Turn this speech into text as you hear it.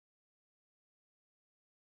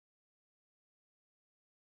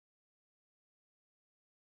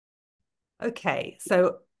Okay,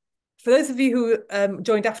 so for those of you who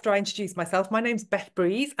joined after I introduced myself, my name's Beth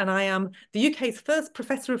Breeze, and I am the UK's first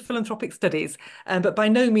Professor of Philanthropic Studies, but by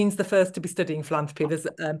no means the first to be studying philanthropy. There's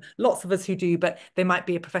lots of us who do, but they might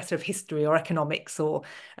be a Professor of History or Economics or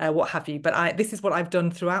what have you. But this is what I've done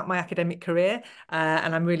throughout my academic career,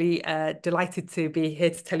 and I'm really delighted to be here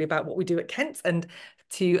to tell you about what we do at Kent and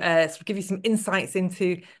to sort of give you some insights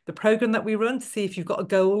into the programme that we run to see if you've got a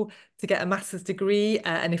goal to get a master's degree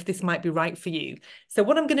and if this might be right for you. So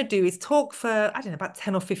what I'm going to do is talk for, I don't know, about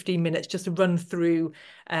 10 or 15 minutes, just to run through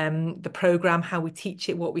the programme, how we teach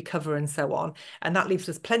it, what we cover and so on. And that leaves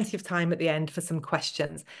us plenty of time at the end for some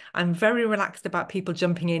questions. I'm very relaxed about people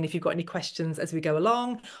jumping in if you've got any questions as we go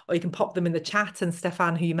along, or you can pop them in the chat and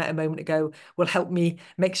Stefan, who you met a moment ago, will help me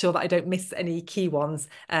make sure that I don't miss any key ones.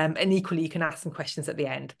 And equally, you can ask some questions at the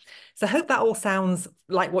end. So I hope that all sounds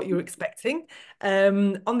like what you're expecting.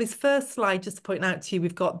 On this first slide, just to point out to you,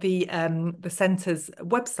 we've got the centre's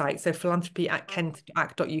website, so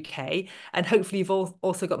philanthropy@kent.ac.uk, and hopefully you've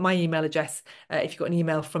also got my email address if you got an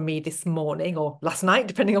email from me this morning or last night,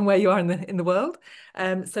 depending on where you are in the world.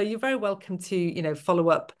 So you're very welcome to follow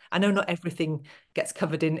up. I know not everything gets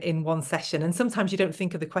covered in one session, and sometimes you don't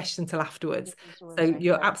think of the question till afterwards. So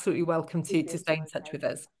you're absolutely welcome to stay in touch with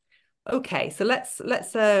us. Okay, so let's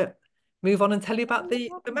move on and tell you about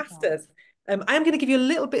the masters. I am going to give you a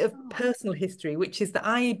little bit of personal history, which is that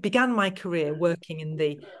I began my career working in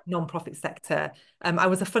the non-profit sector. I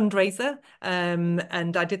was a fundraiser,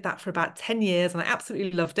 and I did that for about 10 years, and I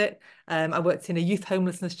absolutely loved it. I worked in a youth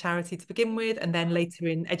homelessness charity to begin with, and then later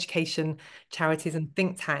in education charities and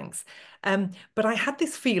think tanks. But I had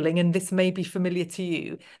this feeling, and this may be familiar to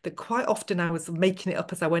you, that quite often I was making it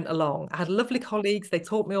up as I went along. I had lovely colleagues, they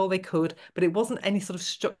taught me all they could, but it wasn't any sort of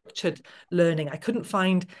structured learning. I couldn't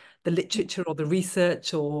find the literature or the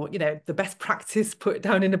research or the best practice put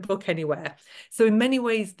down in a book anywhere. So in many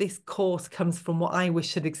ways, this course comes from what I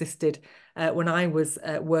wish had existed when I was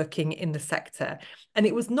working in the sector. And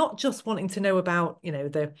it was not just wanting to know about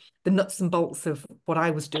the nuts and bolts of what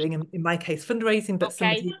I was doing, in my case fundraising, but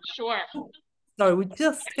some of Okay, you. sure. Sorry, we're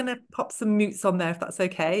just going to pop some mutes on there if that's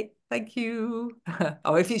okay. Thank you.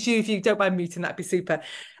 Oh, if you don't mind muting, that'd be super.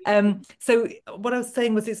 So what I was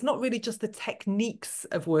saying was it's not really just the techniques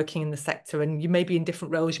of working in the sector, and you may be in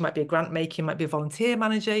different roles. You might be a grant maker, you might be a volunteer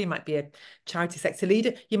manager, you might be a charity sector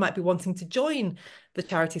leader, you might be wanting to join the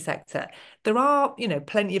charity sector. There are,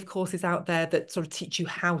 plenty of courses out there that sort of teach you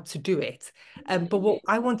how to do it. But what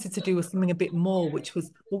I wanted to do was something a bit more, which was,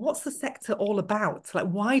 well, what's the sector all about? Like,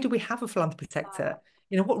 why do we have a philanthropy sector?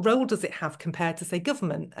 What role does it have compared to, say,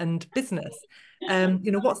 government and business?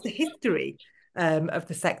 What's the history of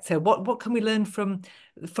the sector? What can we learn from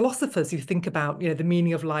philosophers who think about, the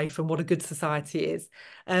meaning of life and what a good society is?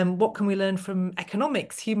 What can we learn from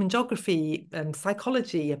economics, human geography,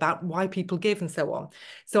 psychology about why people give and so on?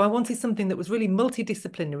 So I wanted something that was really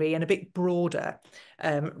multidisciplinary and a bit broader,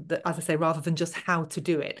 that, as I say, rather than just how to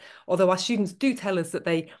do it. Although our students do tell us that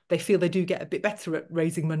they feel they do get a bit better at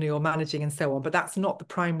raising money or managing and so on, but that's not the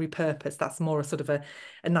primary purpose. That's more a sort of a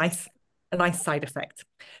nice side effect.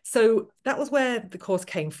 So that was where the course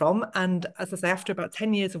came from. And as I say, after about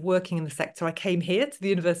 10 years of working in the sector, I came here to the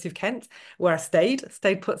University of Kent, where I stayed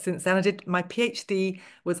put since then. I did my PhD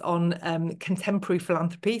was on contemporary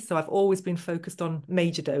philanthropy. So I've always been focused on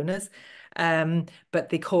major donors. But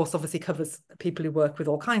the course obviously covers people who work with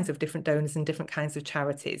all kinds of different donors and different kinds of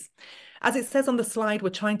charities. As it says on the slide, we're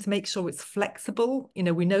trying to make sure it's flexible.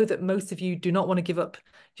 We know that most of you do not want to give up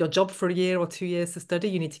your job for a year or 2 years to study.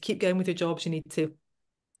 You need to keep going with your jobs. You need to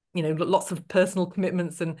lots of personal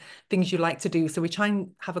commitments and things you like to do. So we try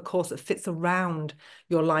and have a course that fits around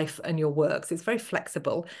your life and your work. So it's very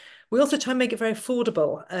flexible. We also try and make it very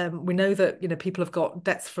affordable. We know that people have got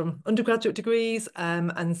debts from undergraduate degrees,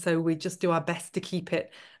 and so we just do our best to keep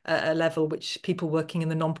it at a level which people working in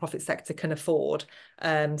the non-profit sector can afford.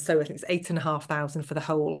 So I think it's 8,500 for the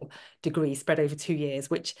whole degree spread over 2 years,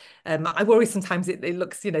 which I worry sometimes it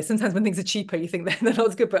looks, sometimes when things are cheaper, you think they're not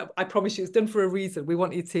as good, but I promise you it's done for a reason. We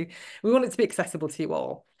want it to be accessible to you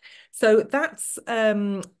all. So that's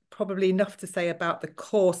probably enough to say about the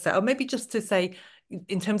course, or maybe just to say,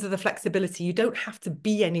 in terms of the flexibility, you don't have to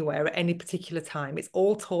be anywhere at any particular time. It's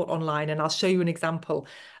all taught online, and I'll show you an example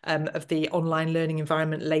of the online learning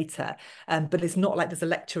environment later. But it's not like there's a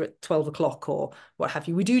lecture at 12 o'clock or what have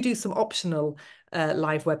you. We do some optional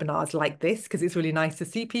live webinars like this, because it's really nice to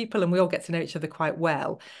see people and we all get to know each other quite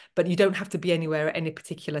well, but you don't have to be anywhere at any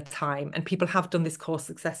particular time. And people have done this course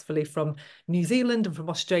successfully from New Zealand and from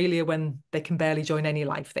Australia when they can barely join any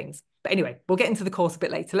live things. But anyway, we'll get into the course a bit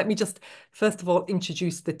later. Let me just, first of all,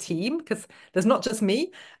 introduce the team, because there's not just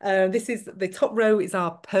me. This is the top row is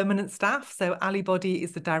our permanent staff. So Ali Body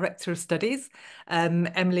is the Director of Studies.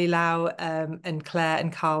 Emily Lau and Claire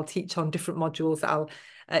and Carl teach on different modules that I'll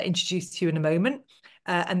introduce to you in a moment.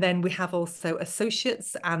 And then we have also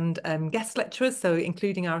associates and guest lecturers. So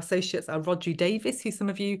including our associates are Rodri Davis, who some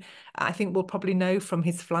of you I think will probably know from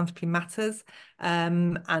his Philanthropy Matters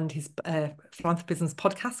and his Philanthropism's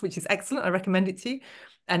podcast, which is excellent. I recommend it to you.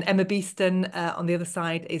 And Emma Beeston on the other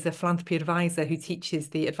side is a philanthropy advisor who teaches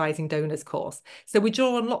the Advising Donors course. So we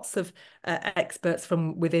draw on lots of experts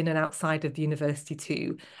from within and outside of the university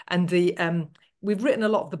too. And we've written a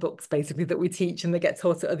lot of the books basically that we teach and they get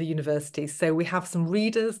taught at other universities. So we have some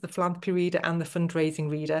readers, the philanthropy reader and the fundraising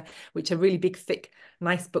reader, which are really big, thick,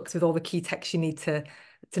 nice books with all the key texts you need to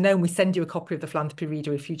know. And we send you a copy of the philanthropy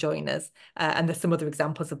reader if you join us. And there's some other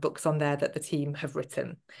examples of books on there that the team have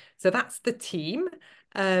written. So that's the team.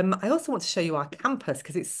 I also want to show you our campus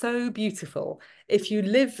because it's so beautiful. If you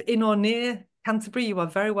live in or near Canterbury, you are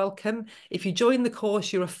very welcome. If you join the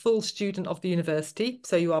course, you're a full student of the university,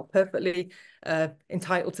 so you are perfectly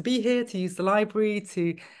entitled to be here, to use the library,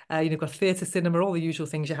 to got theatre, cinema, all the usual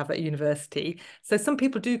things you have at a university. So some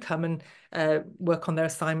people do come and work on their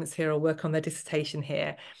assignments here or work on their dissertation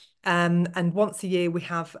here. And once a year we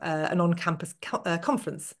have an on-campus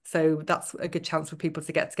conference, so that's a good chance for people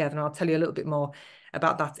to get together, and I'll tell you a little bit more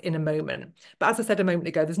about that in a moment. But as I said a moment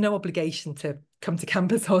ago, there's no obligation to come to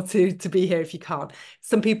campus or to be here if you can't.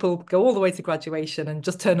 Some people go all the way to graduation and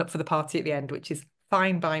just turn up for the party at the end, which is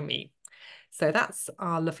fine by me. So that's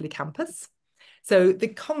our lovely campus. So the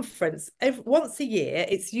conference, once a year,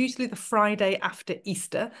 it's usually the Friday after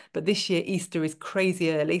Easter, but this year Easter is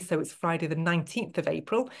crazy early, so it's Friday the 19th of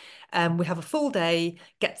April. We have a full day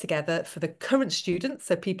get together for the current students,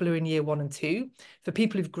 so people who are in year 1 and 2, for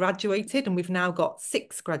people who've graduated, and we've now got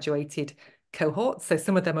 6 graduated cohorts, so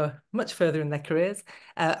some of them are much further in their careers.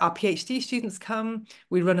 Our PhD students come,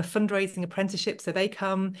 we run a fundraising apprenticeship, so they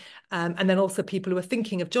come, and then also people who are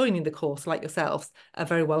thinking of joining the course, like yourselves, are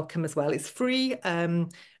very welcome as well. It's free,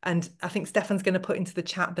 and I think Stefan's going to put into the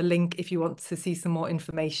chat the link if you want to see some more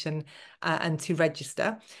information and to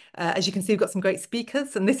register. As you can see, we've got some great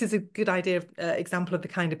speakers, and this is a good example of the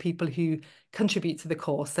kind of people who contribute to the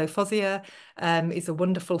course. So Fozia is a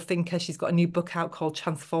wonderful thinker. She's got a new book out called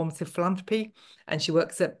Transformative Philanthropy, and she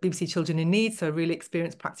works at BBC Children in Need, so a really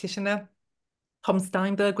experienced practitioner. Tom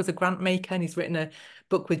Steinberg was a grant maker, and he's written a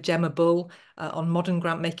book with Gemma Bull on modern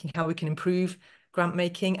grant making, how we can improve grant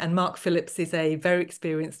making. And Mark Phillips is a very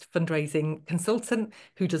experienced fundraising consultant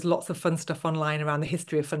who does lots of fun stuff online around the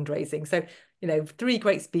history of fundraising. So, 3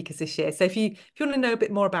 great speakers this year. So if you want to know a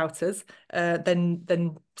bit more about us,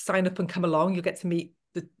 then sign up and come along. You'll get to meet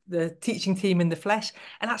the teaching team in the flesh.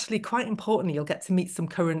 And actually, quite importantly, you'll get to meet some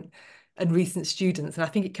current and recent students. And I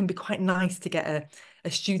think it can be quite nice to get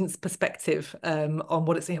a student's perspective on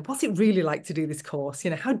what what's it really like to do this course?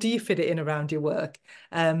 How do you fit it in around your work?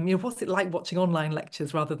 What's it like watching online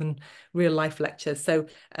lectures rather than real life lectures? So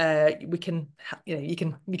we can, you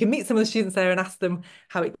can meet some of the students there and ask them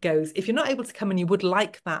how it goes. If you're not able to come and you would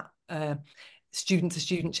like that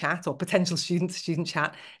student-to-student chat or potential student-to-student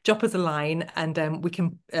chat, drop us a line and we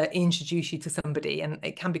can introduce you to somebody, and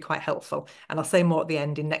it can be quite helpful. And I'll say more at the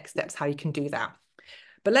end in next steps how you can do that.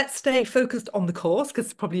 But let's stay focused on the course,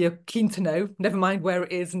 because probably you're keen to know, never mind where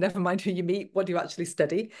it is, never mind who you meet, what do you actually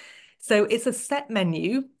study. So it's a set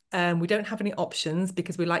menu. We don't have any options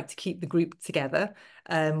because we like to keep the group together.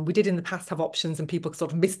 We did in the past have options and people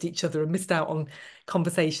sort of missed each other and missed out on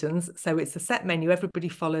conversations. So it's a set menu. Everybody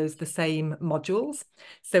follows the same modules.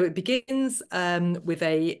 So it begins with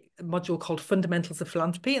a module called Fundamentals of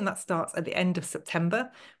Philanthropy, and that starts at the end of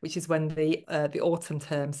September, which is when the autumn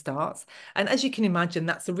term starts. And as you can imagine,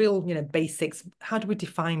 that's a real, basics. How do we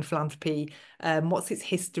define philanthropy? What's its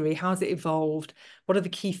history? How has it evolved? What are the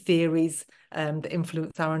key theories that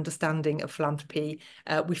influence our understanding of philanthropy?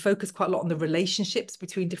 We focus quite a lot on the relationships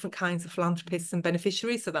between different kinds of philanthropists and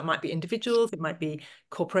beneficiaries. So that might be individuals, it might be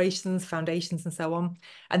corporations, foundations, and so on.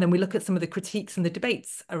 And then we look at some of the critiques and the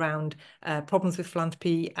debates around problems with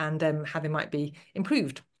philanthropy and how they might be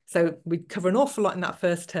improved. So we cover an awful lot in that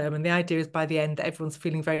first term, and the idea is by the end that everyone's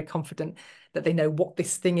feeling very confident that they know what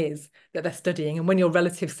this thing is that they're studying. And when your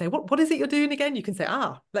relatives say, what is it you're doing again? You can say,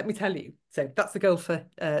 let me tell you. So that's the goal for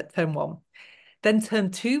term 1. Then term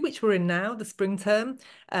two, which we're in now, the spring term.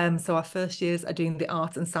 So our first years are doing the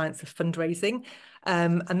art and science of fundraising.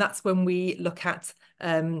 And that's when we look at,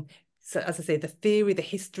 so as I say, the theory, the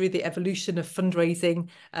history, the evolution of fundraising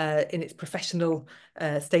in its professional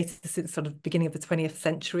status since sort of beginning of the 20th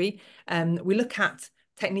century. We look at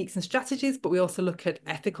techniques and strategies, but we also look at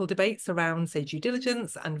ethical debates around, say, due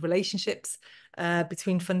diligence and relationships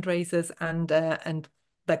between fundraisers and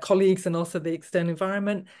their colleagues and also the external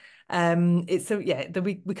environment.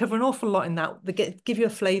 We cover an awful lot in that. Give you a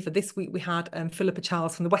flavour. This week we had Philippa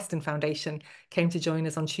Charles from the Weston Foundation came to join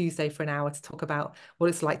us on Tuesday for an hour to talk about what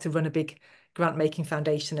it's like to run a big grant making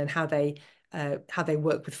foundation and how they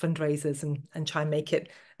work with fundraisers and try and make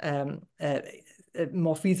it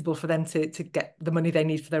more feasible for them to get the money they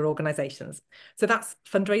need for their organisations. So that's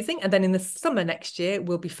fundraising. And then in the summer next year,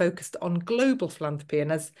 we'll be focused on global philanthropy.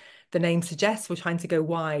 And as the name suggests, we're trying to go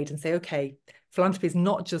wide and say, okay, philanthropy is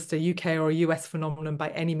not just a UK or a US phenomenon by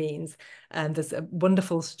any means. And there's a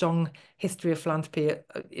wonderful, strong history of philanthropy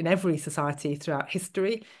in every society throughout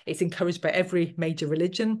history. It's encouraged by every major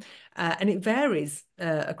religion, and it varies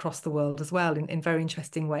across the world as well in very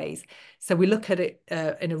interesting ways. So we look at it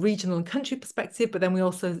in a regional and country perspective, but then we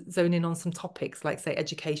also zone in on some topics like, say,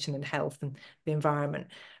 education and health and the environment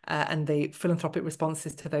and the philanthropic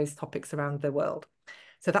responses to those topics around the world.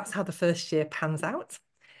 So that's how the first year pans out.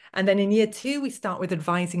 And then in year two, we start with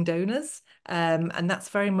advising donors, and that's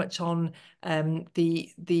very much on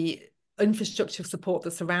the infrastructure of support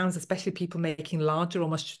that surrounds, especially people making larger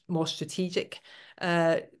or more strategic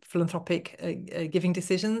philanthropic giving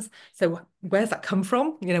decisions. So where's that come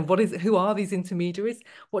from? Who are these intermediaries?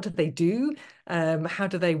 What do they do? How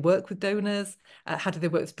do they work with donors? How do they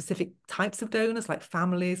work with specific types of donors, like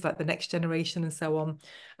families, like the next generation and so on?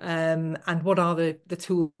 And what are the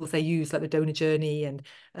tools they use, like the donor journey and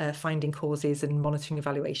finding causes and monitoring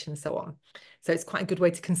evaluation and so on. So it's quite a good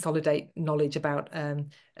way to consolidate knowledge about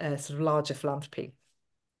sort of larger philanthropy.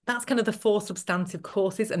 That's kind of the four substantive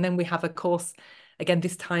courses. And then we have a course, again,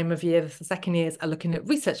 this time of year, the second years are looking at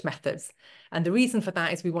research methods. And the reason for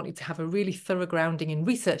that is we want you to have a really thorough grounding in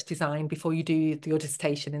research design before you do your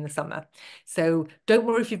dissertation in the summer. So don't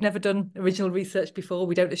worry if you've never done original research before.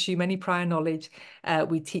 We don't assume any prior knowledge.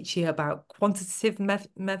 We teach you about quantitative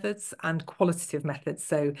methods and qualitative methods.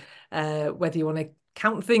 So whether you want to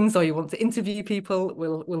count things or you want to interview people,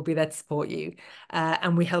 we'll be there to support you.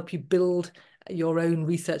 And we help you build your own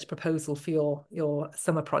research proposal for your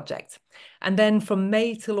summer project. And then from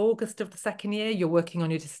May till August of the second year, you're working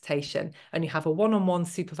on your dissertation and you have a one-on-one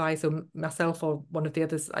supervisor, myself or one of the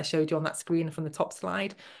others I showed you on that screen from the top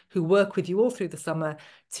slide, who work with you all through the summer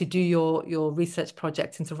to do your research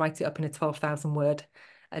project and to write it up in a 12,000 word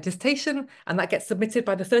dissertation. And that gets submitted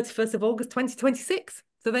by the 31st of August, 2026.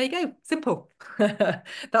 So there you go, simple.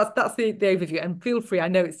 That's the overview. And feel free, I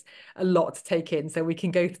know it's a lot to take in, so we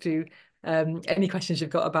can go through any questions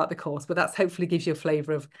you've got about the course, but that's hopefully gives you a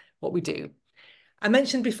flavour of what we do. I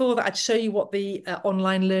mentioned before that I'd show you what the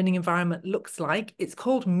online learning environment looks like. It's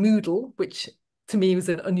called Moodle, which to me was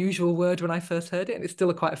an unusual word when I first heard it, and it's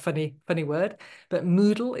still quite a funny word. But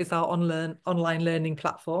Moodle is our online learning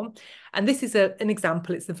platform. And this is an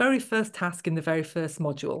example. It's the very first task in the very first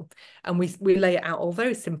module. And we lay it out all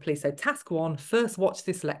very simply. So task one, first watch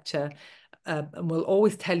this lecture. And we'll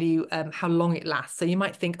always tell you how long it lasts. So you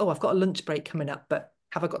might think, oh, I've got a lunch break coming up, but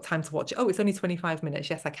have I got time to watch it? Oh, it's only 25 minutes.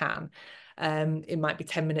 Yes, I can. It might be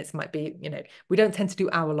 10 minutes, it might be, we don't tend to do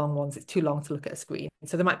hour-long ones. It's too long to look at a screen.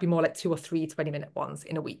 So there might be more like 2 or 3 20-minute ones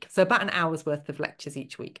in a week. So about an hour's worth of lectures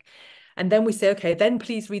each week. And then we say, okay, then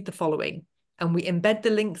please read the following. And we embed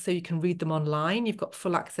the links so you can read them online. You've got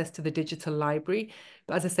full access to the digital library.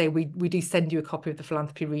 But as I say, we do send you a copy of the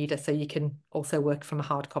Philanthropy Reader so you can also work from a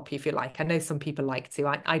hard copy if you like. I know some people like to.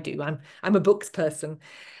 I do. I'm a books person.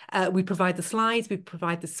 We provide the slides, we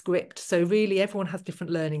provide the script. So really everyone has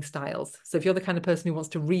different learning styles. So if you're the kind of person who wants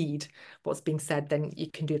to read what's being said, then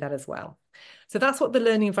you can do that as well. So that's what the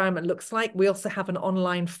learning environment looks like. We also have an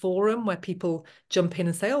online forum where people jump in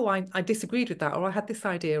and say, oh, I disagreed with that, or I had this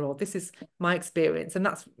idea, or this is my experience. And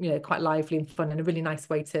that's quite lively and fun and a really nice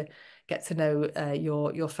way to get to know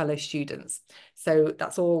your fellow students. So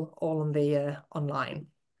that's all on the online.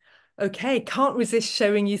 Okay, can't resist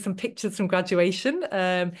showing you some pictures from graduation.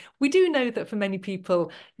 We do know that for many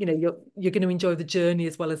people, you're going to enjoy the journey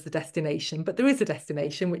as well as the destination. But there is a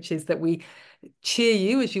destination, which is that we cheer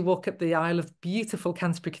you as you walk up the aisle of beautiful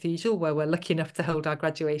Canterbury Cathedral, where we're lucky enough to hold our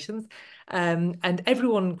graduations. And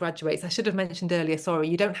everyone graduates. I should have mentioned earlier, sorry,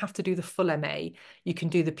 you don't have to do the full MA. You can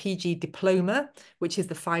do the PG diploma, which is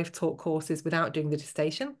the 5 taught courses without doing the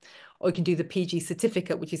dissertation, or you can do the PG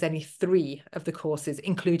certificate, which is any 3 of the courses,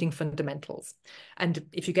 including fundamentals. And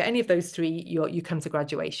if you get any of those 3, you come to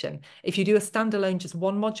graduation. If you do a standalone, just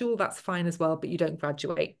 1 module, that's fine as well, but you don't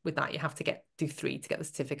graduate with that. You have to do 3 to get the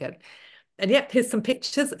certificate. And yep, here's some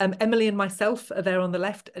pictures. Emily and myself are there on the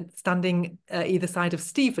left, standing either side of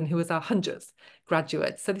Stephen, who was our 100th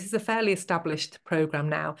graduate. So this is a fairly established programme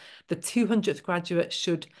now. The 200th graduate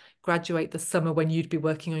should graduate the summer when you'd be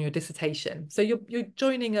working on your dissertation. So you're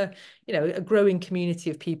joining a growing community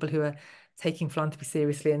of people who are taking philanthropy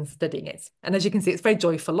seriously and studying it. And as you can see, it's very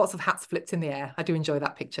joyful. Lots of hats flipped in the air. I do enjoy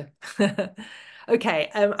that picture. Okay,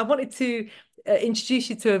 I wanted to introduce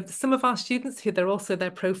you to some of our students who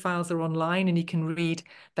their profiles are online, and you can read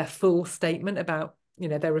their full statement about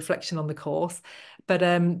their reflection on the course. But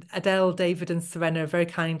Adele, David and Serena very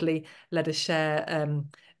kindly let us share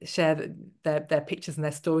their pictures and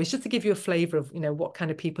their stories, just to give you a flavour of what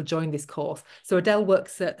kind of people join this course. So Adele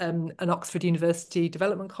works at an Oxford University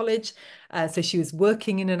Development College, so she was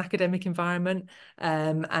working in an academic environment,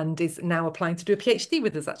 and is now applying to do a PhD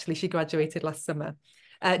with us. Actually, she graduated last summer.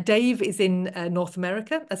 Dave is in North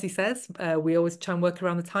America, as he says. We always try and work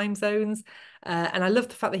around the time zones. And I love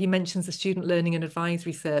the fact that he mentions the Student Learning and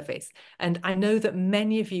Advisory Service. And I know that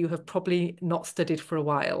many of you have probably not studied for a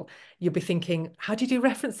while. You'll be thinking, how do you do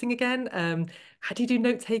referencing again? How do you do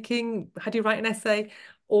note-taking? How do you write an essay?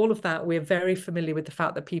 All of that, we're very familiar with the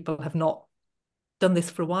fact that people have not done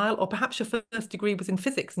this for a while, or perhaps your first degree was in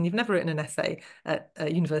physics and you've never written an essay at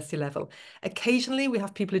university level. Occasionally, we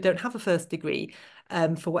have people who don't have a first degree.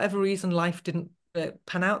 For whatever reason, life didn't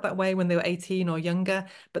pan out that way when they were 18 or younger,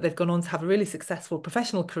 but they've gone on to have a really successful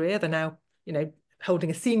professional career. They're now,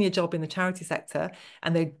 holding a senior job in the charity sector,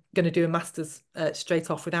 and they're going to do a master's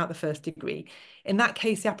straight off without the first degree. In that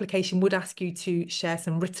case, the application would ask you to share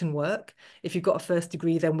some written work. If you've got a first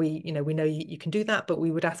degree, then we know you can do that, but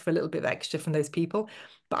we would ask for a little bit of extra from those people.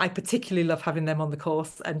 But I particularly love having them on the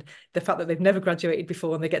course, and the fact that they've never graduated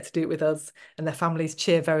before and they get to do it with us, and their families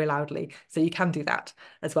cheer very loudly. So you can do that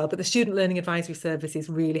as well. But the Student Learning Advisory Service is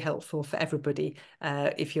really helpful for everybody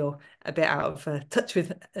if you're a bit out of touch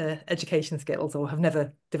with education skills or have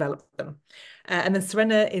never developed them. And then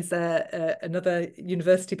Serena is another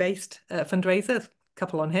university-based fundraiser,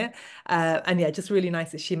 couple on here. And yeah, just really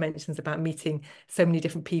nice that she mentions about meeting so many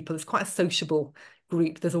different people. It's quite a sociable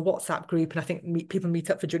group. There's a WhatsApp group, and I think people meet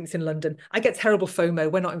up for drinks in London. I get terrible FOMO.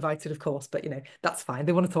 We're not invited, of course, but that's fine.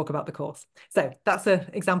 They want to talk about the course. So that's an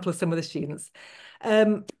example of some of the students.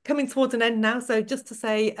 Coming towards an end now, so just to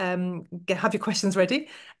say, have your questions ready.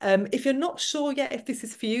 If you're not sure yet if this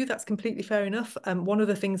is for you, that's completely fair enough. One of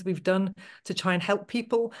the things we've done to try and help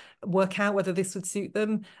people work out whether this would suit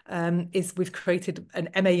them is we've created an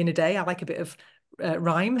MA in a day. I like a bit of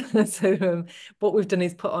rhyme. So what we've done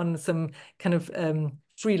is put on some kind of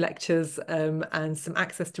free lectures and some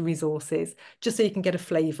access to resources, just so you can get a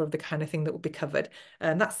flavour of the kind of thing that will be covered.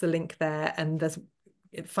 And that's the link there. And there's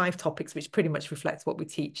 5 topics which pretty much reflects what we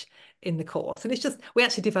teach in the course. And it's just, we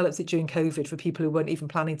actually developed it during COVID for people who weren't even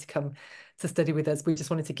planning to come to study with us. We just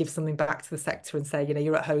wanted to give something back to the sector and say,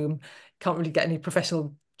 you're at home, can't really get any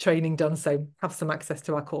professional training done, so have some access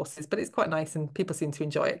to our courses. But it's quite nice and people seem to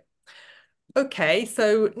enjoy it. Okay,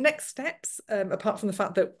 so next steps, apart from the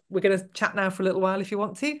fact that we're going to chat now for a little while if you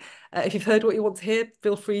want to. If you've heard what you want to hear,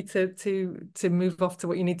 feel free to move off to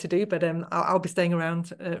what you need to do, but I'll be staying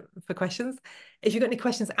around for questions. If you've got any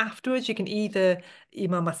questions afterwards, you can either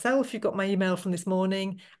email myself, you've got my email from this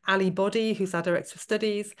morning, Ali Boddy, who's our Director of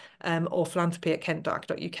Studies, or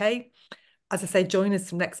philanthropy@kent.ac.uk. As I say, join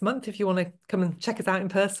us next month if you want to come and check us out in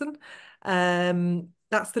person.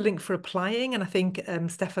 That's the link for applying, and I think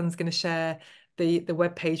Stefan's going to share the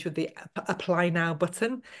web page with the apply now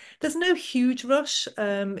button. There's no huge rush.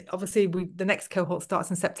 Obviously, the next cohort starts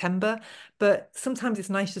in September, but sometimes it's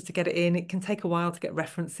nice just to get it in. It can take a while to get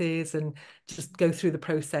references and just go through the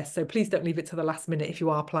process. So please don't leave it to the last minute if you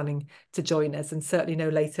are planning to join us, and certainly no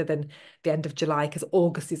later than the end of July, because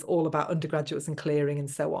August is all about undergraduates and clearing and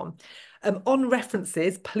so on. On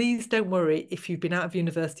references, please don't worry if you've been out of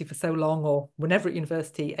university for so long or whenever at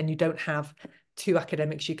university and you don't have 2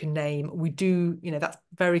 academics you can name. We do, that's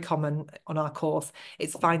very common on our course.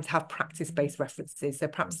 It's fine to have practice-based references. So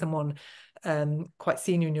perhaps someone quite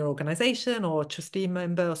senior in your organisation, or a trustee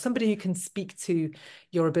member, or somebody who can speak to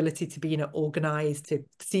your ability to be organised, to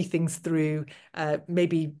see things through,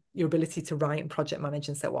 maybe your ability to write and project manage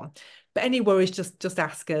and so on. But any worries, just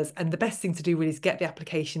ask us. And the best thing to do really is get the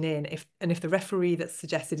application in. If the referee that's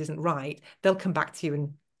suggested isn't right, they'll come back to you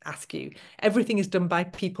and ask you. Everything is done by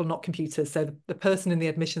people, not computers. So the person in the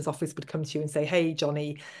admissions office would come to you and say, hey,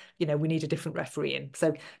 Johnny, we need a different referee in.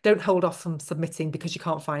 So don't hold off from submitting because you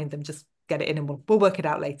can't find them. Just get it in and we'll work it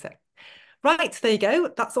out later. Right, there you go.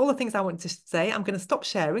 That's all the things I wanted to say. I'm going to stop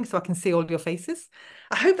sharing so I can see all your faces.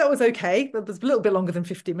 I hope that was okay. That was a little bit longer than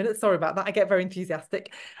 50 minutes. Sorry about that. I get very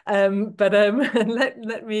enthusiastic. But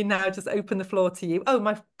let me now just open the floor to you. Oh,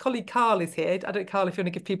 my colleague Carl is here. I don't, Carl, if you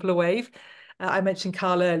want to give people a wave. I mentioned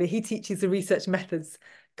Carl earlier. He teaches the research methods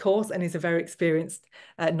course and is a very experienced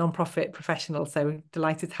non-profit professional. So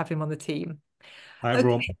delighted to have him on the team. Hi,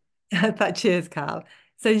 everyone. Okay. Cheers, Carl.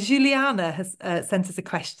 So Juliana has sent us a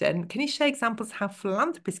question. Can you share examples of how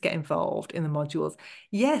philanthropists get involved in the modules?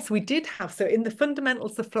 Yes, we did have. So in the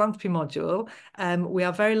Fundamentals of Philanthropy module, we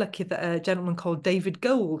are very lucky that a gentleman called David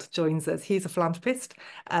Gold joins us. He's a philanthropist.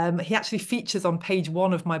 He actually features on page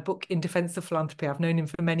 1 of my book, In Defense of Philanthropy. I've known him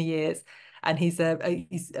for many years. And he's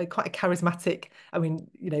quite a charismatic. I mean,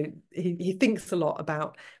 he thinks a lot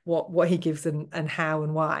about what he gives and how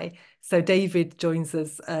and why. So David joins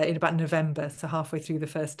us in about November, so halfway through the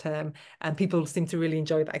first term, and people seem to really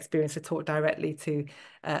enjoy that experience to talk directly to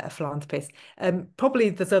a philanthropist. Probably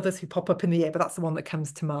there's others who pop up in the year, but that's the one that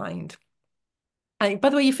comes to mind. By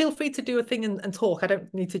the way, you feel free to do a thing and talk. I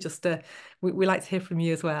don't need to just, we like to hear from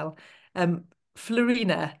you as well.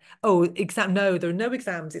 Florina, no, there are no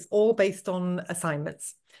exams. It's all based on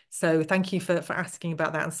assignments. So thank you for asking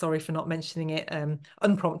about that and sorry for not mentioning it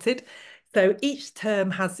unprompted. So each term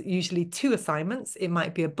has usually 2 assignments. It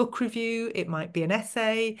might be a book review, it might be an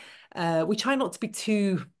essay. We try not to be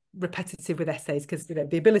too repetitive with essays because the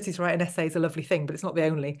ability to write an essay is a lovely thing, but it's not the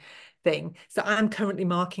only thing. So I'm currently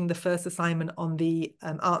marking the first assignment on the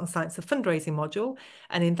Art and Science of Fundraising module.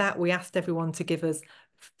 And in that, we asked everyone to give us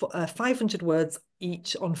 500 words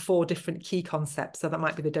each on 4 different key concepts. So that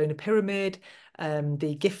might be the donor pyramid,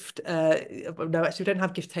 the gift, no, actually, we don't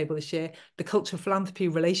have gift table this year, the culture of philanthropy,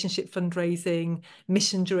 relationship fundraising,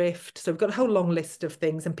 mission drift. So we've got a whole long list of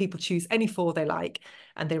things and people choose any 4 they like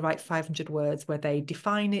and they write 500 words where they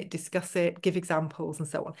define it, discuss it, give examples and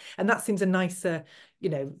so on. And that seems a nicer,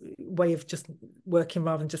 way of just working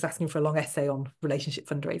rather than just asking for a long essay on relationship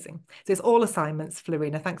fundraising. So it's all assignments,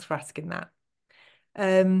 Florina. Thanks for asking that.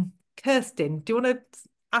 Kirsten, do you want to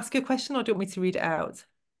ask a question or do you want me to read it out?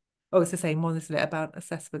 Oh, it's the same one, isn't it? About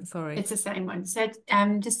assessment, sorry. It's the same one. So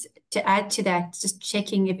just to add to that, just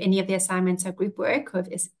checking if any of the assignments are group work or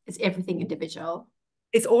if is everything individual.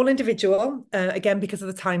 It's all individual, again, because of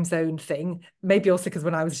the time zone thing. Maybe also because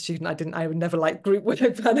when I was a student, I would never like group work,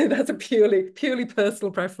 but I know that's a purely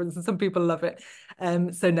personal preference and some people love it.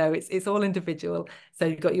 So no, it's all individual. So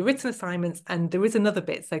you've got your written assignments and there is another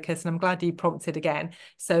bit. So Kirsten, I'm glad you prompted again.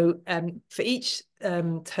 So for each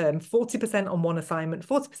term, 40% on one assignment,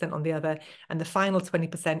 40% on the other, and the final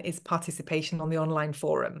 20% is participation on the online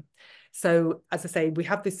forum. So as I say, we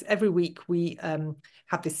have this every week. We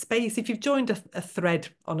have this space. If you've joined a thread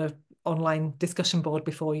on an online discussion board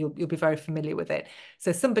before, you'll be very familiar with it.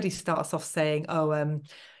 So somebody starts off saying,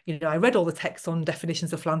 I read all the texts on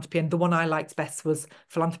definitions of philanthropy, and the one I liked best was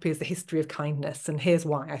philanthropy is the history of kindness, and here's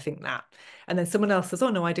why I think that. And then someone else says, oh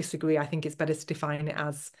no, I disagree. I think it's better to define it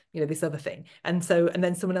as, this other thing. And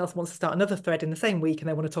then someone else wants to start another thread in the same week, and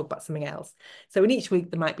they want to talk about something else. So in each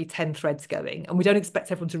week there might be 10 threads going, and we don't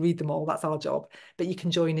expect everyone to read them all. That's our job, but you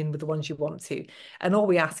can join in with the ones you want to. And all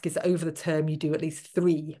we ask is that over the term you do at least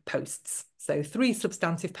 3 posts. So 3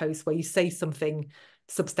 substantive posts where you say something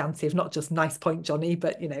substantive, not just nice point, Johnny,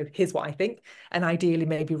 but here's what I think, and ideally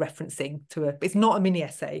maybe referencing to it's not a mini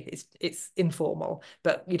essay, it's informal,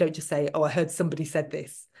 but you don't just say, oh, I heard somebody said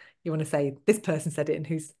this. You want to say this person said it and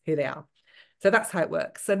who they are. So that's how it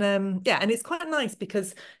works. And and it's quite nice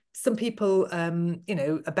because some people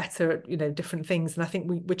are better at different things, and I think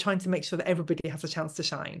we're trying to make sure that everybody has a chance to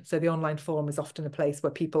shine. So the online forum is often a place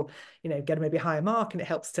where people get maybe a higher mark, and it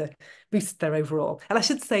helps to boost their overall. And I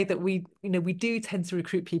should say that we do tend to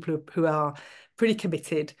recruit people who are pretty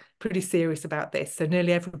committed, pretty serious about this. So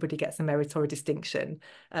nearly everybody gets a merit or a distinction.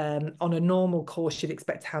 On a normal course you'd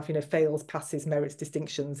expect to have fails, passes, merits,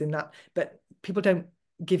 distinctions in that, but people don't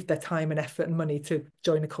give their time and effort and money to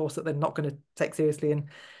join a course that they're not going to take seriously and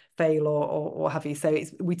fail or have you. So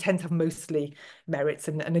we tend to have mostly merits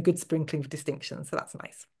and a good sprinkling of distinctions. So that's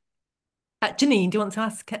nice. Janine, do you want to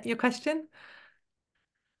ask your question?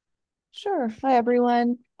 Sure. Hi,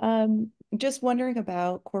 everyone. Just wondering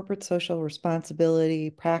about corporate social responsibility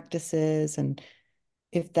practices and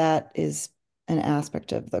if that is an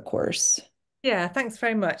aspect of the course. Yeah, thanks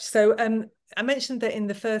very much. So I mentioned that in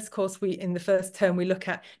the first course, in the first term, we look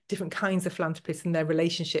at different kinds of philanthropists and their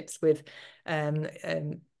relationships with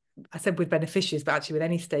I said with beneficiaries, but actually with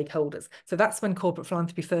any stakeholders. So that's when corporate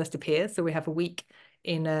philanthropy first appears. So we have a week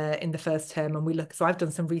in the first term, and we look. So I've done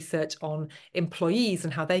some research on employees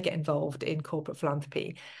and how they get involved in corporate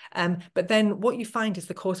philanthropy. But then what you find is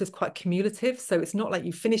the course is quite cumulative. So it's not like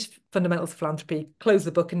you finish fundamentals of philanthropy, close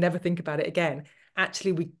the book, and never think about it again.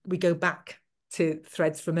 Actually, we go back to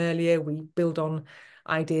threads from earlier. We build on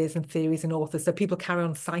ideas and theories and authors. So people carry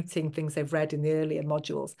on citing things they've read in the earlier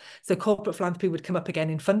modules. So corporate philanthropy would come up again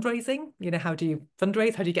in fundraising. How do you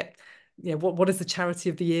fundraise? How do you get, what is the charity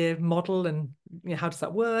of the year model, and how does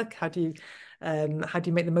that work? How do you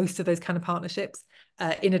make the most of those kind of partnerships?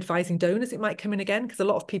 In advising donors, it might come in again, because a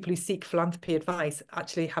lot of people who seek philanthropy advice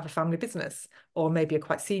actually have a family business, or maybe are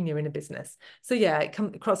quite senior in a business. So yeah, it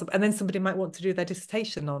comes across, and then somebody might want to do their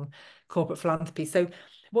dissertation on corporate philanthropy. So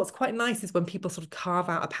what's quite nice is when people sort of carve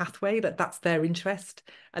out a pathway that's their interest,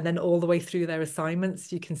 and then all the way through their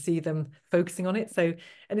assignments, you can see them focusing on it. So,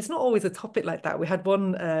 and it's not always a topic like that. We had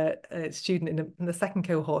one student in the second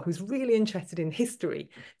cohort who's really interested in history.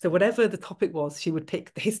 So whatever the topic was, she would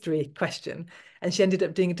pick the history question. And she ended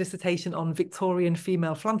up doing a dissertation on Victorian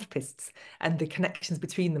female philanthropists and the connections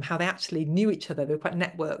between them, how they actually knew each other. They were quite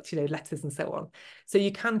networked, letters and so on. So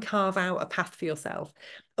you can carve out a path for yourself.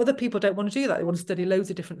 Other people don't want to do that. They want to study loads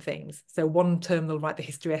of different things. So one term they'll write the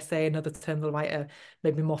history essay, another term they'll write a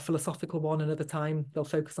maybe more philosophical one, another time they'll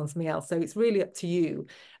focus on something else. So it's really up to you.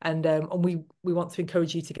 And we want to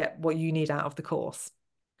encourage you to get what you need out of the course.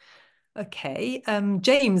 Okay,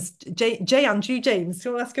 James, Andrew James, do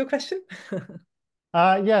you want to ask your question?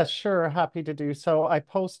 Yeah, sure. Happy to do so. I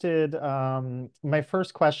posted my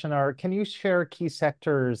first question can you share key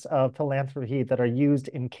sectors of philanthropy that are used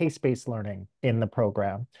in case-based learning in the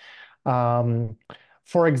program?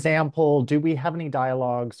 For example, do we have any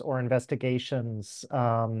dialogues or investigations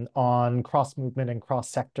on cross-movement and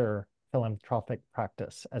cross-sector philanthropic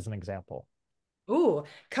practice, as an example? Oh,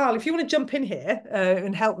 Carl, if you want to jump in here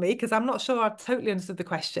and help me, because I'm not sure I've totally understood the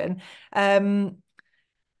question.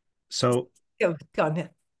 So go on, yeah.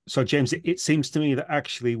 So James, it seems to me that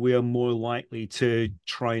actually we are more likely to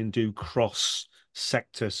try and do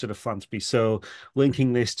cross-sector sort of philanthropy. So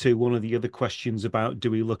linking this to one of the other questions about,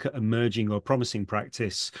 do we look at emerging or promising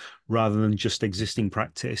practice rather than just existing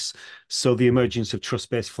practice? So the emergence of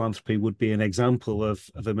trust-based philanthropy would be an example of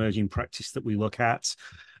emerging practice that we look at.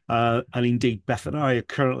 And indeed, Beth and I are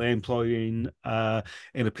currently employing in a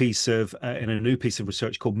new piece of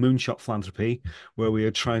research called Moonshot Philanthropy, where we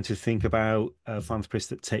are trying to think about philanthropists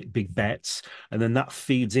that take big bets, and then that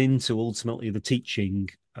feeds into ultimately the teaching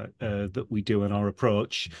that we do in our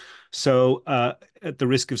approach. So, at the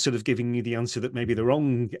risk of sort of giving you the answer that may be the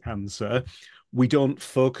wrong answer, we don't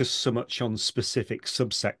focus so much on specific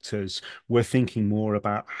subsectors. We're thinking more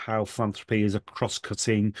about how philanthropy is a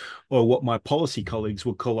cross-cutting, or what my policy colleagues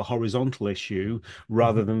would call a horizontal issue,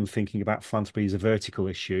 rather than thinking about philanthropy as a vertical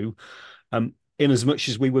issue. In as much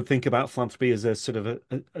as we would think about philanthropy as a sort of a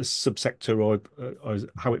subsector, or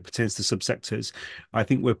how it pertains to subsectors, I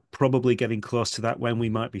think we're probably getting close to that when we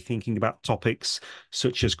might be thinking about topics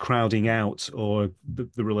such as crowding out, or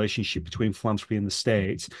the relationship between philanthropy and the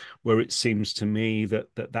state, where it seems to me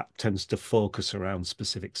that tends to focus around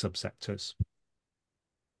specific subsectors.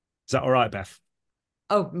 Is that all right, Beth?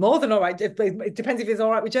 Oh, more than all right. It depends if it's all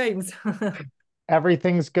right with James.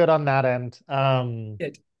 Everything's good on that end.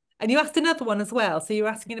 Good. And you asked another one as well. So you're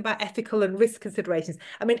asking about ethical and risk considerations.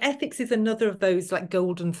 I mean, ethics is another of those like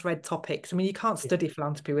golden thread topics. I mean, you can't study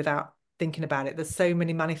philanthropy without thinking about it. There's so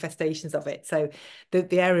many manifestations of it. So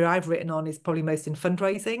the area I've written on is probably most in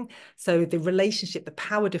fundraising. So the relationship, the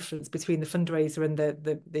power difference between the fundraiser and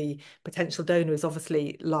the potential donor is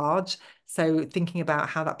obviously large. So thinking about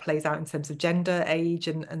how that plays out in terms of gender, age,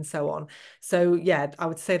 and so on. So yeah, I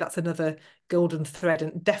would say that's another golden thread,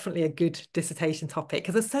 and definitely a good dissertation topic,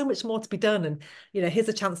 because there's so much more to be done. And here's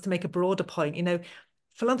a chance to make a broader point.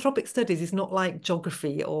 Philanthropic studies is not like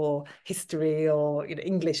geography or history or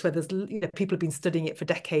English, where there's people have been studying it for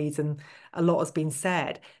decades and a lot has been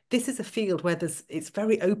said. This is a field where it's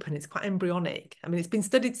very open, it's quite embryonic. I mean, it's been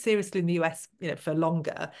studied seriously in the US, for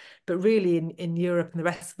longer, but really in Europe and the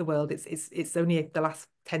rest of the world, it's only the last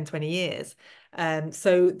 10, 20 years.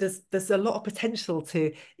 So there's a lot of potential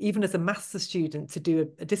to, even as a master's student, to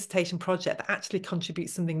do a dissertation project that actually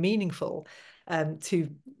contributes something meaningful to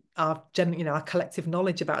our collective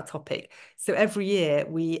knowledge about a topic. So every year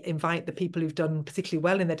we invite the people who've done particularly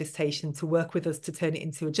well in their dissertation to work with us to turn it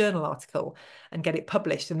into a journal article and get it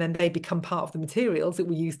published, and then they become part of the materials that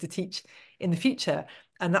we use to teach in the future.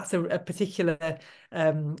 And that's a particular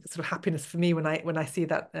sort of happiness for me when I see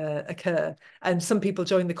that occur. And some people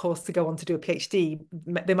join the course to go on to do a PhD.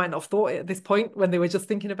 They might not have thought it at this point when they were just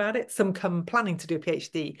thinking about it. Some come planning to do a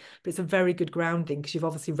PhD, but it's a very good grounding because you've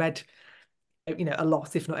obviously read, a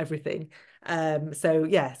lot, if not everything. So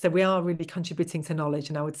we are really contributing to knowledge,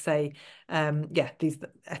 and I would say, these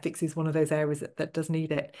ethics is one of those areas that does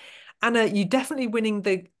need it. Anna, you're definitely winning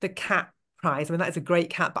the cat prize. I mean, that is a great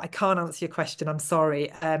cat, but I can't answer your question. I'm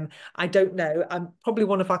sorry. I don't know. I'm probably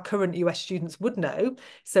one of our current US students would know.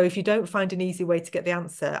 So if you don't find an easy way to get the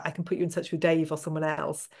answer, I can put you in touch with Dave or someone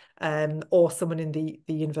else, or someone in the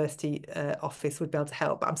university office would be able to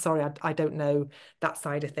help. But I'm sorry, I don't know that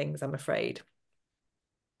side of things, I'm afraid.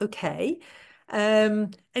 Okay.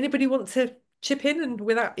 Anybody want to chip in, and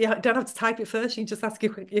without, you don't have to type it first, you can just ask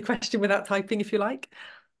your question without typing if you like.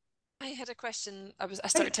 I had a question. I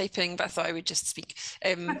started typing, but I thought I would just speak.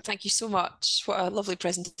 Thank you so much. What a lovely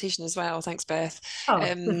presentation as well. Thanks, Beth.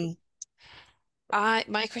 Oh.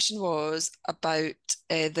 My question was about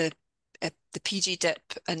the PG dip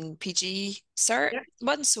and PG cert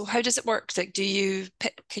one. So how does it work? Like,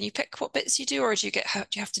 can you pick what bits you do, or do you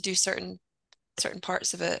have to do certain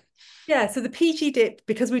parts of it? Yeah, so the PG dip,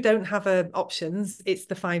 because we don't have options, it's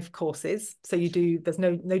the 5 courses. So there's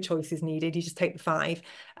no choices needed. You just take the 5.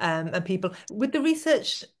 And people with the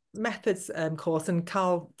research methods course, and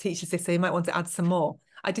Carl teaches this, so you might want to add some more.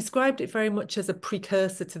 I described it very much as a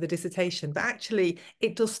precursor to the dissertation, but actually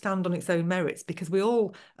it does stand on its own merits because we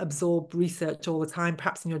all absorb research all the time.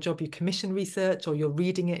 Perhaps in your job you commission research or you're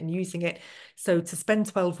reading it and using it. So to spend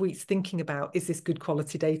 12 weeks thinking about, is this good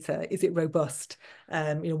quality data? Is it robust?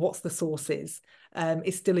 What's the sources?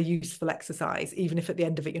 Is still a useful exercise, even if at the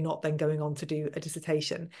end of it you're not then going on to do a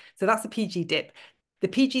dissertation. So that's a PG dip. The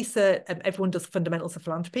PG cert, everyone does fundamentals of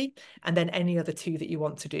philanthropy, and then any other 2 that you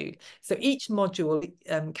want to do. So each module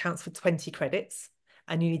counts for 20 credits,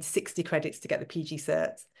 and you need 60 credits to get the PG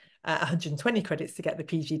cert, 120 credits to get the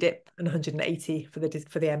PG dip, and 180 for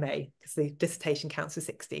the MA, because the dissertation counts for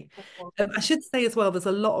 60. I should say as well, there's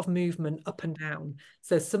a lot of movement up and down.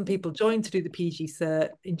 So some people join to do the PG cert,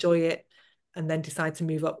 enjoy it, and then decide to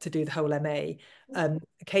move up to do the whole MA.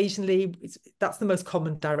 Occasionally, that's the most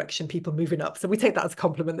common direction, people moving up. So we take that as a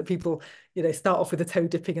compliment that people, start off with a toe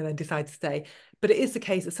dipping and then decide to stay. But it is the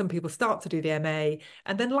case that some people start to do the MA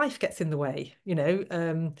and then life gets in the way,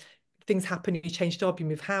 things happen, you change job, you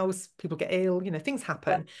move house, people get ill, things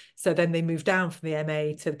happen. So then they move down from the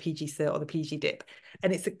MA to the PG cert or the PG dip.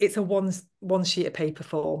 And it's a one sheet of paper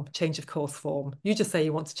form, change of course form. You just say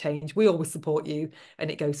you want to change. We always support you and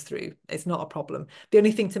it goes through. It's not a problem. The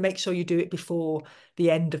only thing to make sure you do it before the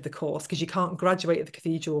end of the course, because you can't graduate at the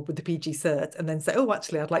cathedral with the PG cert and then say, oh,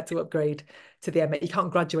 actually, I'd like to upgrade to the MA. You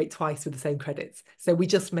can't graduate twice with the same credits. So we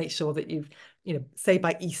just make sure that you've, say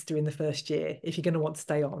by Easter in the first year, if you're going to want to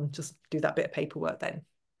stay on, just do that bit of paperwork then.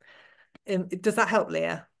 Does that help,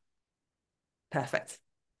 Leah? Perfect.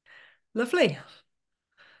 Lovely.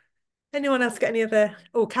 Anyone else got any other?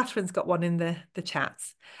 Oh, Catherine's got one in the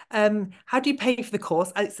chats. How do you pay for the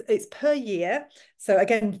course? It's per year. So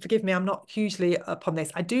again, forgive me, I'm not hugely up on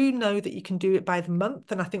this. I do know that you can do it by the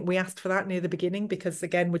month, and I think we asked for that near the beginning because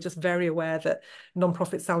again, we're just very aware that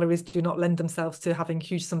non-profit salaries do not lend themselves to having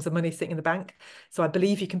huge sums of money sitting in the bank. So I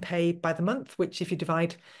believe you can pay by the month, which if you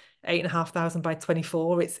divide 8,500 by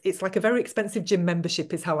 24, it's like a very expensive gym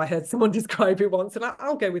membership is how I heard someone describe it once, and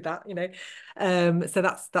I'll go with that, so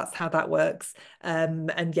that's how that works.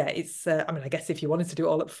 And yeah, it's I mean, I guess if you wanted to do it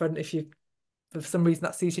all up front, if you for some reason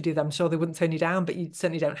that suits you, do that, I'm sure they wouldn't turn you down, but you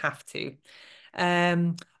certainly don't have to.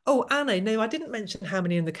 Oh, Anna, no, I didn't mention how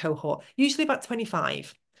many in the cohort. Usually about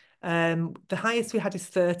 25. The highest we had is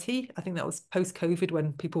 30. I think that was post-COVID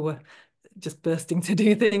when people were just bursting to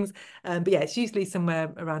do things. But yeah, it's usually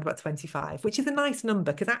somewhere around about 25, which is a nice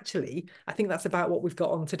number because actually I think that's about what we've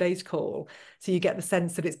got on today's call. So you get the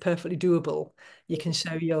sense that it's perfectly doable. You can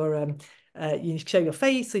show your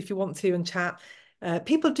face if you want to and chat.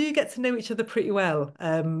 People do get to know each other pretty well.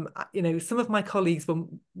 Some of my colleagues,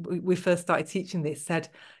 when we first started teaching this, said,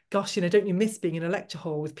 gosh, don't you miss being in a lecture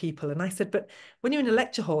hall with people? And I said, but when you're in a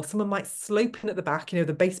lecture hall, someone might slope in at the back,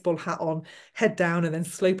 the baseball hat on, head down, and then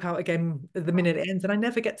slope out again the minute it ends. And I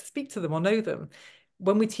never get to speak to them or know them.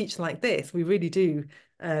 When we teach like this, we really do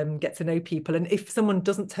get to know people. And if someone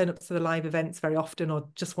doesn't turn up to the live events very often or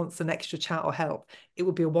just wants an extra chat or help, it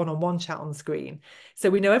would be a one-on-one chat on screen. So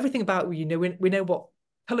we know everything about you. We know what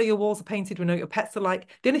colour your walls are painted, we know what your pets are like.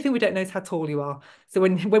 The only thing we don't know is how tall you are. So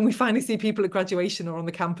when we finally see people at graduation or on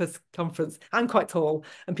the campus conference, I'm quite tall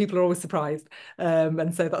and people are always surprised.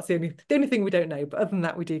 And so that's the only thing we don't know. But other than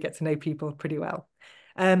that, we do get to know people pretty well.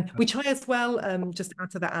 We try as well, just to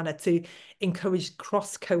add to that, Anna, to encourage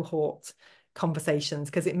cross-cohort conversations,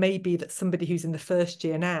 because it may be that somebody who's in the first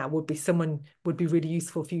year now would be really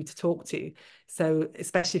useful for you to talk to. So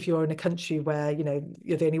especially if you're in a country where, you know,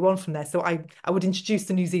 you're the only one from there. So I would introduce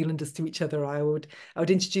the New Zealanders to each other. I would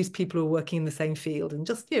introduce people who are working in the same field, and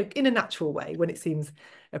just, you know, in a natural way when it seems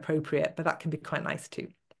appropriate. But that can be quite nice too.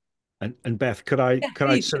 And Beth, could I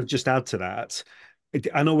sort of just add to that?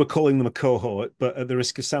 I know we're calling them a cohort, but at the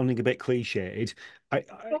risk of sounding a bit cliched,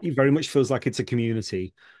 it very much feels like it's a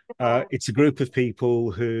community. It's a group of people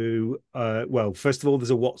who, well, first of all, there's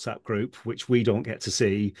a WhatsApp group, which we don't get to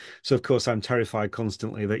see. So, of course, I'm terrified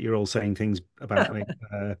constantly that you're all saying things about me,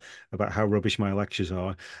 about how rubbish my lectures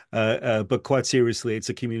are. But quite seriously, it's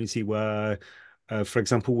a community where, for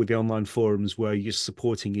example, with the online forums, where you're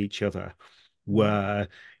supporting each other, where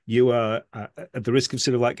you are at the risk of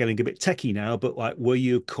sort of like getting a bit techie now, but like, were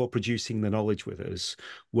you co-producing the knowledge with us?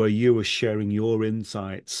 Where you were sharing your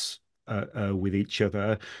insights with each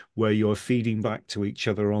other, where you're feeding back to each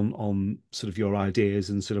other on sort of your ideas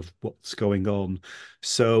and sort of what's going on.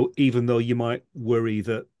 So even though you might worry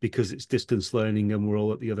that because it's distance learning and we're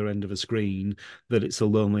all at the other end of a screen, that it's a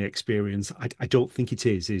lonely experience, I don't think it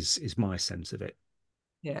is my sense of it.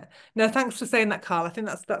 Yeah. No, thanks for saying that, Carl. I think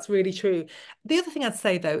that's really true. The other thing I'd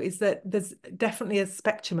say, though, is that there's definitely a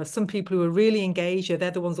spectrum of some people who are really engaged.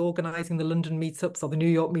 They're the ones organising the London meetups or the New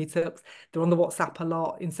York meetups. They're on the WhatsApp a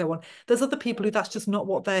lot and so on. There's other people who that's just not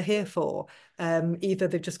what they're here for. Either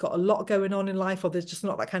they've just got a lot going on in life, or they're just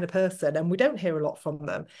not that kind of person, and we don't hear a lot from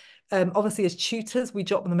them. Obviously, as tutors, we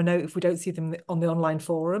drop them a note if we don't see them on the online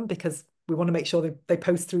forum, because we want to make sure they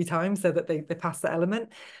post 3 times so that they pass that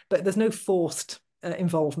element. But there's no forced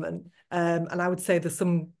involvement, and I would say there's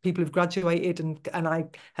some people who've graduated and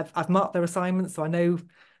I've marked their assignments, so I know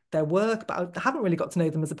their work, but I haven't really got to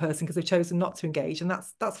know them as a person because they've chosen not to engage, and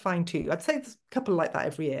that's fine too. I'd say there's a couple like that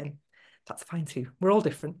every year. That's fine too. We're all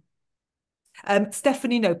different.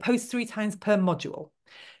 Stephanie, no, post 3 times per module.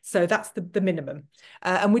 So that's the minimum.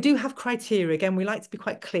 And we do have criteria. Again, we like to be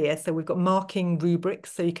quite clear. So we've got marking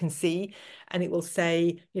rubrics so you can see, and it will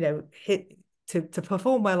say, you know, to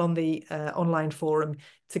perform well on the online forum,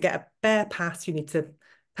 to get a bare pass, you need to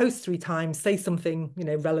post 3 times, say something, you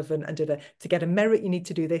know, relevant, and to get a merit, you need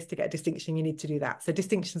to do this, to get a distinction, you need to do that. So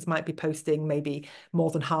distinctions might be posting maybe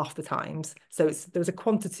more than half the times. So there's a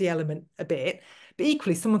quantity element a bit, but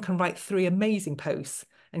equally someone can write 3 amazing posts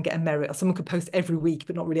and get a merit, or someone could post every week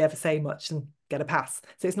but not really ever say much and get a pass.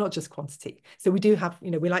 So it's not just quantity. So we do have,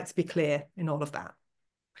 you know, we like to be clear in all of that.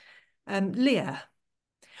 Leah.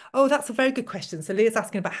 Oh, that's a very good question. So Leah's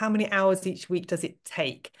asking about how many hours each week does it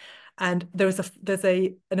take? And there's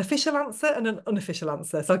an official answer and an unofficial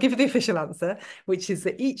answer. So I'll give you the official answer, which is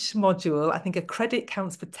that each module, I think a credit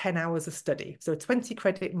counts for 10 hours of study. So a 20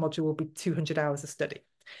 credit module will be 200 hours of study.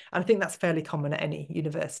 And I think that's fairly common at any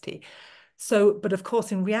university. So, but of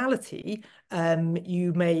course, in reality,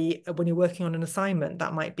 you may, when you're working on an assignment,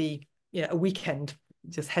 that might be, you know, a weekend,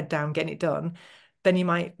 just head down, getting it done. Then you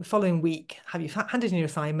might, the following week, have you handed in your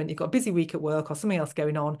assignment, you've got a busy week at work or something else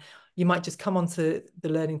going on, you might just come onto the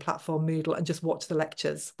learning platform Moodle and just watch the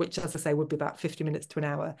lectures, which, as I say, would be about 50 minutes to an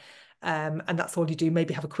hour. And that's all you do,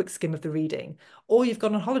 maybe have a quick skim of the reading. Or you've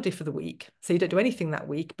gone on holiday for the week, so you don't do anything that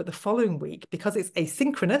week, but the following week, because it's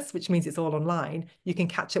asynchronous, which means it's all online, you can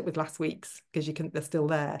catch up with last week's, because they're still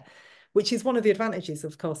there, which is one of the advantages,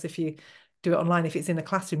 of course. If you do it online, if it's in a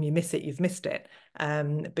classroom, you miss it, you've missed it.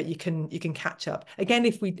 But you can catch up. Again,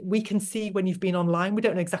 if we can see when you've been online, we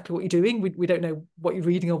don't know exactly what you're doing. We don't know what you're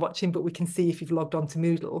reading or watching, but we can see if you've logged on to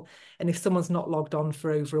Moodle. And if someone's not logged on for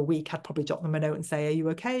over a week, I'd probably drop them a note and say, are you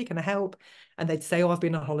okay? Can I help? And they'd say, oh, I've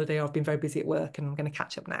been on holiday, or I've been very busy at work and I'm going to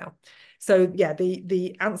catch up now. So yeah,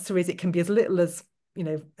 the answer is it can be as little as, you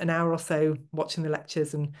know, an hour or so watching the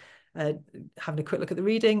lectures and having a quick look at the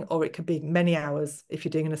reading, or it could be many hours if you're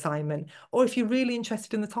doing an assignment, or if you're really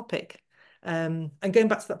interested in the topic. And going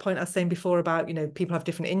back to that point I was saying before about, you know, people have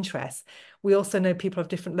different interests. We also know people have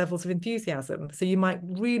different levels of enthusiasm. So you might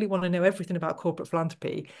really want to know everything about corporate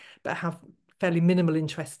philanthropy, but have fairly minimal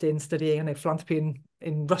interest in studying, I know, philanthropy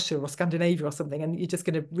in Russia or Scandinavia or something, and you're just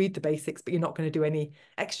going to read the basics, but you're not going to do any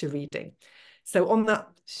extra reading. So on that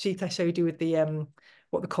sheet I showed you with the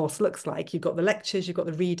what the course looks like, you've got the lectures, you've got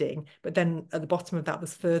the reading, but then at the bottom of that,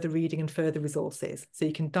 there's further reading and further resources. So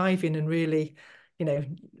you can dive in and really, you know,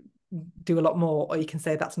 do a lot more, or you can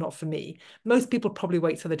say that's not for me. Most people probably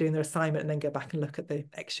wait till they're doing their assignment and then go back and look at the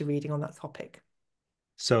extra reading on that topic.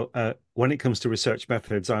 So when it comes to research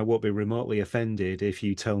methods, I won't be remotely offended if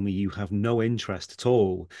you tell me you have no interest at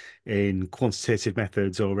all in quantitative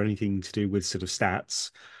methods or anything to do with sort of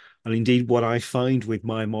stats. And indeed, what I find with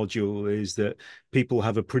my module is that people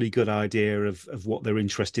have a pretty good idea of what they're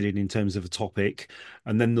interested in terms of a topic,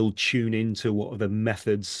 and then they'll tune into what are the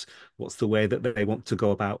methods, what's the way that they want to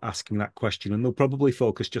go about asking that question, and they'll probably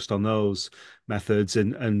focus just on those methods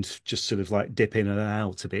and just sort of like dip in and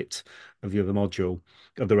out a bit of the other module,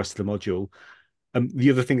 of the rest of the module.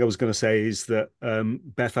 The other thing I was going to say is that,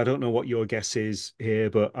 Beth, I don't know what your guess is here,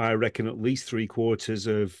 but I reckon at least 3/4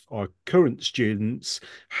 of our current students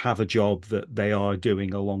have a job that they are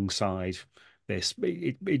doing alongside this.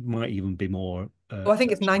 It might even be more. Well, I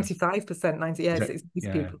think it's 95%, 90, yeah, it's these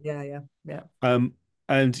yeah. people. Yeah.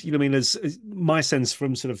 And I mean, as my sense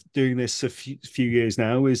from sort of doing this a few years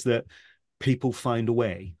now is that people find a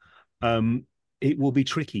way. It will be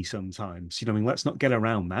tricky sometimes. I mean, let's not get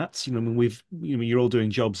around that. I mean, you're all doing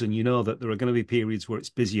jobs, and you know that there are going to be periods where it's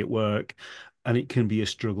busy at work, and it can be a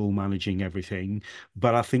struggle managing everything.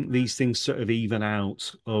 But I think these things sort of even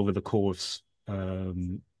out over the course of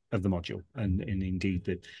the module, and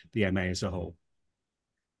indeed the MA as a whole.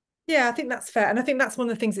 Yeah, I think that's fair. And I think that's one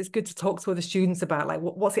of the things it's good to talk to other students about, like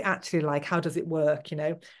what's it actually like? How does it work?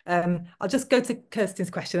 I'll just go to Kirsten's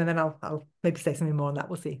question and then I'll maybe say something more on that.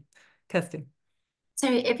 We'll see. Kirsten.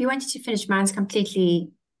 So if you wanted to finish, mine's completely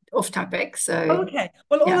off topic. So okay.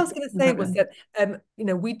 Well, all yeah, I was going to no say was problem.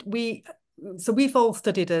 that so we've all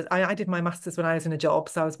studied. I did my master's when I was in a job.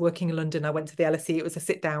 So I was working in London. I went to the LSE. It was a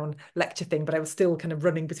sit-down lecture thing, but I was still kind of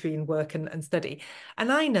running between work and study.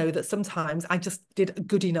 And I know that sometimes I just did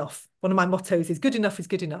good enough. One of my mottos is good enough is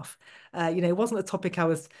good enough. It wasn't a topic I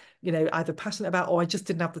was, either passionate about or I just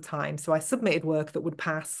didn't have the time. So I submitted work that would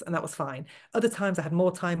pass and that was fine. Other times I had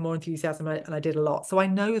more time, more enthusiasm, and I did a lot. So I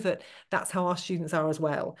know that that's how our students are as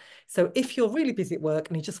well. So if you're really busy at work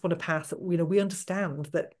and you just want to pass, we understand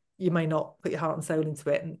that you may not put your heart and soul into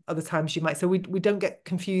it, and other times you might. So we don't get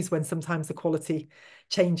confused when sometimes the quality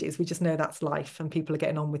changes. We just know that's life and people are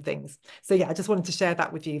getting on with things. So yeah, I just wanted to share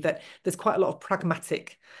that with you, that there's quite a lot of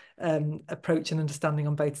pragmatic approach and understanding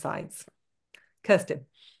on both sides. Kirsten.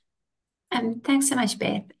 Thanks so much,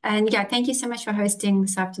 Beth. And yeah, thank you so much for hosting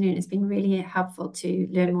this afternoon. It's been really helpful to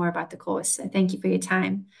learn more about the course. So thank you for your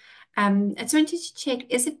time. I just wanted to check,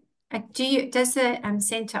 does the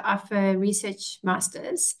center offer research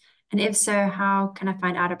masters? And if so, how can I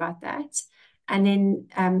find out about that? And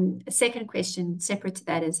then a second question separate to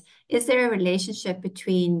that is there a relationship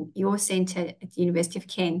between your center at the University of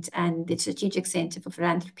Kent and the Strategic Centre for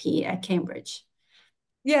Philanthropy at Cambridge?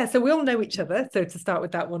 Yeah, so we all know each other. So to start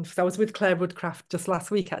with that one, because I was with Claire Woodcraft just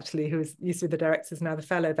last week, actually, who used to be the director, is now the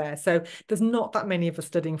fellow there. So there's not that many of us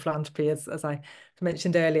studying philanthropy, as I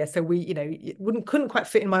mentioned earlier. So we, couldn't quite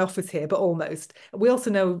fit in my office here, but almost. We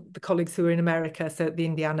also know the colleagues who are in America, so at the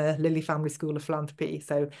Indiana Lilly Family School of Philanthropy.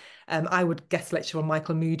 So I would guest lecture on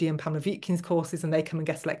Michael Moody and Pamela Vietkin's courses, and they come and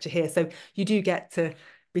guest lecture here. So you do get to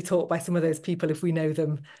be taught by some of those people if we know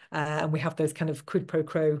them, and we have those kind of quid pro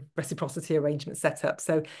quo reciprocity arrangements set up.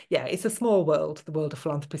 So yeah, it's a small world, the world of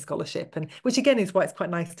philanthropy scholarship, and which again is why it's quite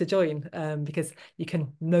nice to join, because you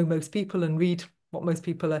can know most people and read what most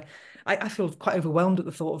people are. I feel quite overwhelmed at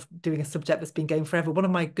the thought of doing a subject that's been going forever. One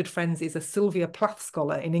of my good friends is a Sylvia Plath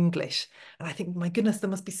scholar in English, and I think, my goodness, there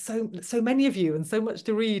must be so many of you and so much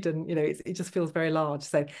to read, and it just feels very large.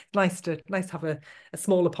 So nice to have a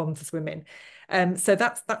smaller pond to swim in. So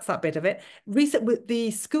that's that bit of it. Research with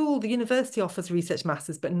the school, the university offers research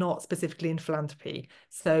masters, but not specifically in philanthropy.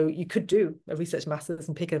 So you could do a research masters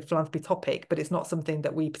and pick a philanthropy topic, but it's not something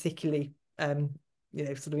that we particularly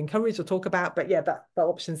sort of encourage or talk about. But yeah, that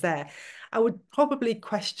option's there. I would probably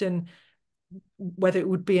question whether it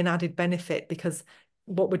would be an added benefit, because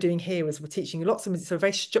what we're doing here is we're teaching you lots of sort of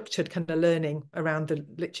very structured kind of learning around the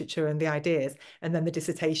literature and the ideas, and then the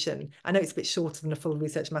dissertation. I know it's a bit shorter than a full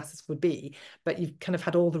research master's would be, but you've kind of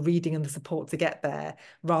had all the reading and the support to get there,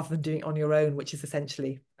 rather than doing it on your own, which is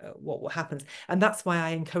essentially what happens. And that's why I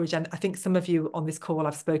encourage, and I think some of you on this call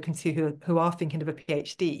I've spoken to who are thinking of a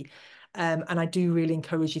PhD, and I do really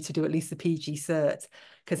encourage you to do at least the PG cert,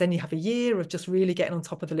 because then you have a year of just really getting on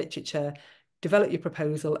top of the literature, develop your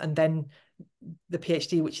proposal, and then the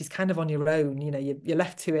PhD, which is kind of on your own. You're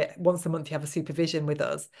left to it. Once a month you have a supervision with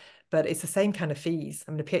us, but it's the same kind of fees.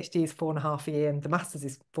 I mean, the PhD is 4.5 a year and the master's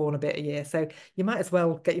is 4 and a bit a year, so you might as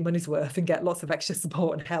well get your money's worth and get lots of extra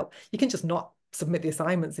support and help. You can just not submit the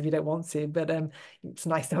assignments if you don't want to, but it's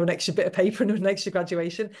nice to have an extra bit of paper and an extra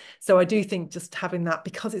graduation. So I do think just having that,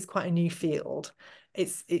 because it's quite a new field,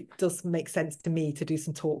 it does make sense to me to do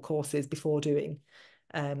some talk courses before doing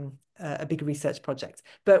a big research project.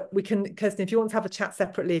 But we can, Kirsten, if you want to have a chat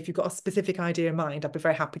separately, if you've got a specific idea in mind, I'd be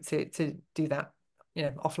very happy to do that,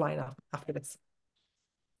 offline after this.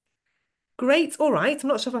 Great. All right. I'm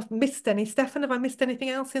not sure if I've missed any. Stefan, have I missed anything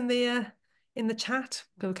else in the chat?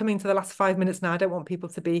 We're coming to the last 5 minutes now. I don't want people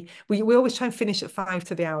to be. We always try and finish at 5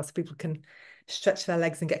 to the hour so people can stretch their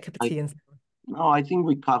legs and get a cup of tea and so on. No, I think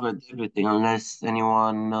we covered everything, unless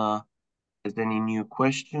anyone has any new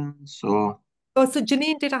questions. So So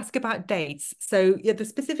Janine did ask about dates. So yeah, the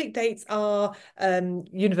specific dates are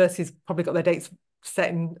universities probably got their dates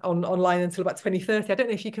set online until about 2030. I don't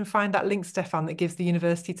know if you can find that link, Stefan, that gives the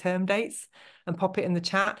university term dates and pop it in the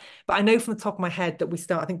chat. But I know from the top of my head that we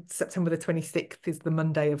start, I think September the 26th is the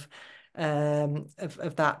Monday of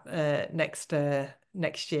that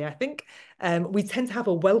next year, I think. We tend to have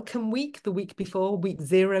a welcome week the week before, week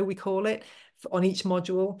 0 we call it, on each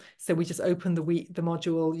module. So we just open the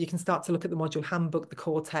module. You can start to look at the module handbook, the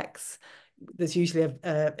core text. There's usually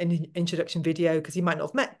an introduction video, because you might not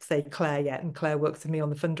have met, say, Claire yet, and Claire works with me on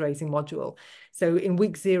the fundraising module. So in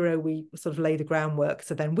week 0, we sort of lay the groundwork.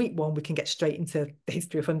 So then week 1, we can get straight into the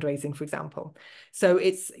history of fundraising, for example. So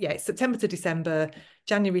it's September to December,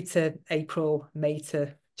 January to April, May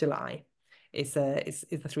to July is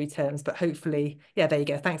the 3 terms. But hopefully, there you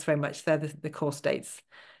go. Thanks very much. They're the course dates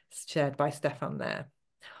shared by Stefan there.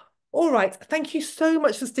 All right, thank you so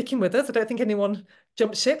much for sticking with us. I don't think anyone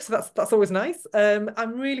jumped ship, so that's always nice.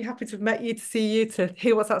 I'm really happy to have met you, to see you, to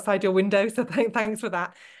hear what's outside your window. So thanks for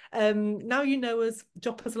that. Now you know us.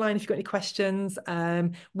 Drop us a line if you've got any questions.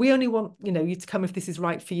 We only want you to come if this is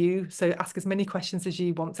right for you. So ask as many questions as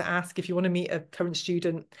you want to ask. If you want to meet a current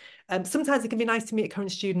student, sometimes it can be nice to meet a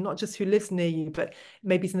current student, not just who lives near you, but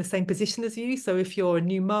maybe is in the same position as you. So if you're a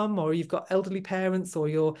new mum, or you've got elderly parents, or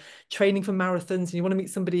you're training for marathons, and you want to meet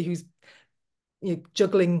somebody who's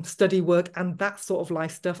juggling study work and that sort of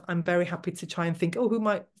life stuff, I'm very happy to try and think, who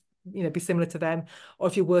might be similar to them. Or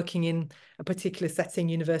if you're working in a particular setting,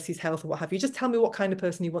 universities, health, or what have you, just tell me what kind of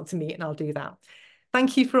person you want to meet and I'll do that.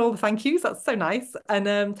 Thank you for all the thank yous. That's so nice.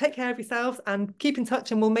 And take care of yourselves and keep in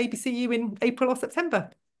touch, and we'll maybe see you in April or September.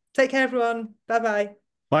 Take care, everyone. Bye-bye.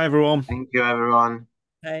 Bye, everyone. thank you, everyone.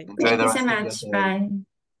 Bye. Enjoy Thank the you rest so of your much. day. Bye.